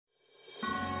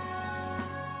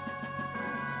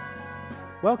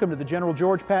Welcome to the General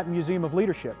George Patton Museum of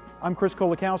Leadership. I'm Chris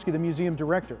Kolakowski, the Museum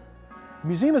Director. The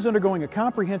museum is undergoing a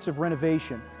comprehensive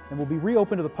renovation and will be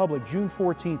reopened to the public June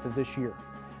 14th of this year.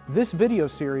 This video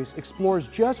series explores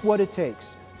just what it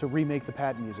takes to remake the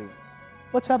Patton Museum.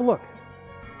 Let's have a look.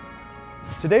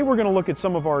 Today we're going to look at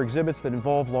some of our exhibits that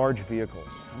involve large vehicles.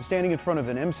 I'm standing in front of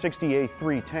an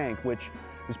M60A3 tank, which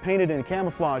is painted in a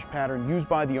camouflage pattern used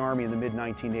by the Army in the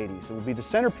mid-1980s. It will be the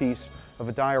centerpiece of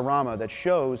a diorama that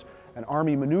shows an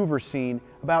Army maneuver scene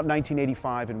about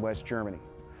 1985 in West Germany.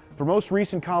 For most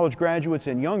recent college graduates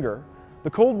and younger, the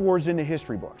Cold War is in the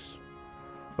history books.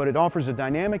 But it offers a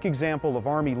dynamic example of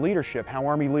Army leadership, how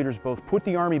Army leaders both put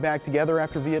the Army back together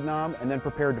after Vietnam and then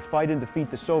prepared to fight and defeat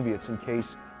the Soviets in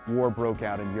case war broke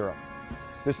out in Europe.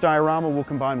 This diorama will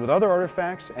combine with other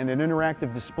artifacts and an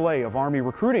interactive display of Army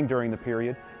recruiting during the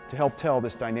period to help tell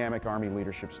this dynamic Army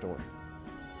leadership story.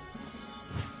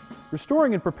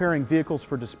 Restoring and preparing vehicles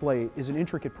for display is an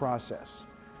intricate process.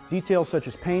 Details such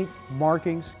as paint,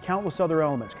 markings, countless other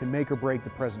elements can make or break the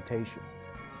presentation.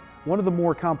 One of the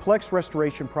more complex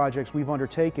restoration projects we've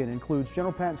undertaken includes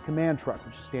General Patton's command truck,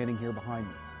 which is standing here behind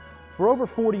me. For over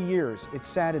 40 years, it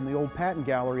sat in the old Patton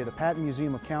Gallery of the Patton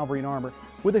Museum of Cavalry and Armor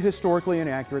with a historically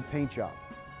inaccurate paint job.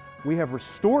 We have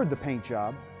restored the paint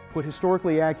job, put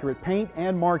historically accurate paint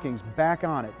and markings back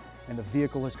on it, and the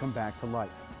vehicle has come back to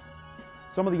life.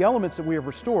 Some of the elements that we have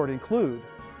restored include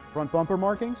front bumper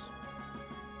markings,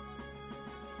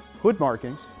 hood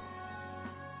markings,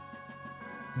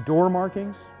 door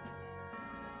markings,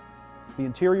 the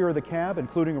interior of the cab,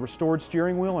 including a restored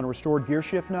steering wheel and a restored gear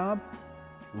shift knob,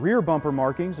 rear bumper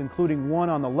markings, including one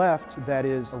on the left that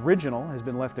is original, has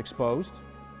been left exposed,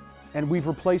 and we've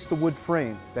replaced the wood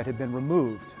frame that had been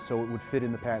removed so it would fit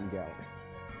in the Patton Gallery.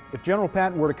 If General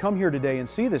Patton were to come here today and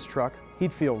see this truck,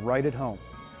 he'd feel right at home.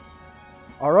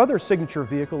 Our other signature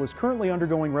vehicle is currently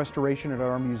undergoing restoration at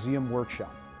our museum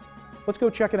workshop. Let's go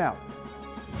check it out.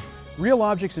 Real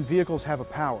objects and vehicles have a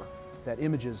power that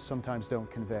images sometimes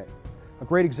don't convey. A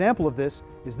great example of this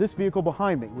is this vehicle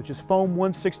behind me, which is Foam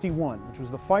 161, which was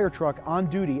the fire truck on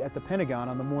duty at the Pentagon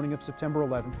on the morning of September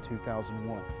 11,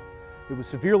 2001. It was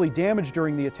severely damaged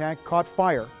during the attack, caught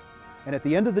fire, and at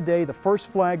the end of the day, the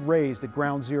first flag raised at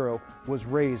Ground Zero was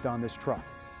raised on this truck.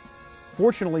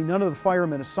 Fortunately, none of the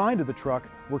firemen assigned to the truck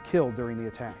were killed during the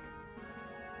attack.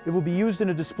 It will be used in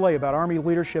a display about Army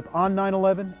leadership on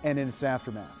 9/11 and in its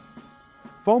aftermath.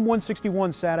 Foam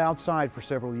 161 sat outside for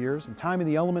several years, and time and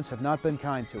the elements have not been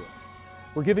kind to it.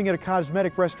 We're giving it a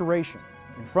cosmetic restoration.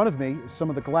 In front of me is some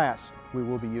of the glass we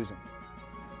will be using.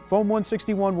 Foam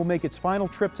 161 will make its final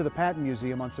trip to the Patton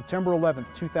Museum on September 11,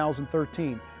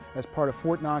 2013 as part of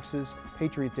Fort Knox's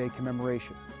Patriot Day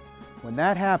commemoration. When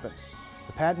that happens,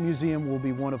 the Patton Museum will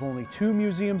be one of only 2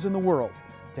 museums in the world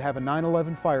to have a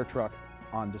 9/11 fire truck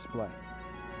on display.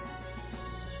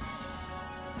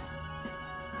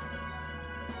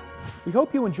 We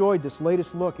hope you enjoyed this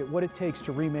latest look at what it takes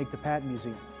to remake the Patton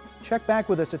Museum. Check back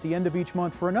with us at the end of each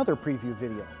month for another preview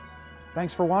video.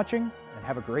 Thanks for watching and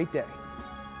have a great day.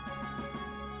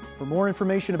 For more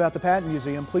information about the Patton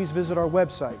Museum, please visit our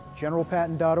website,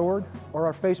 generalpatton.org, or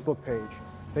our Facebook page,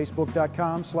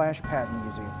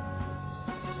 facebook.com/PattonMuseum.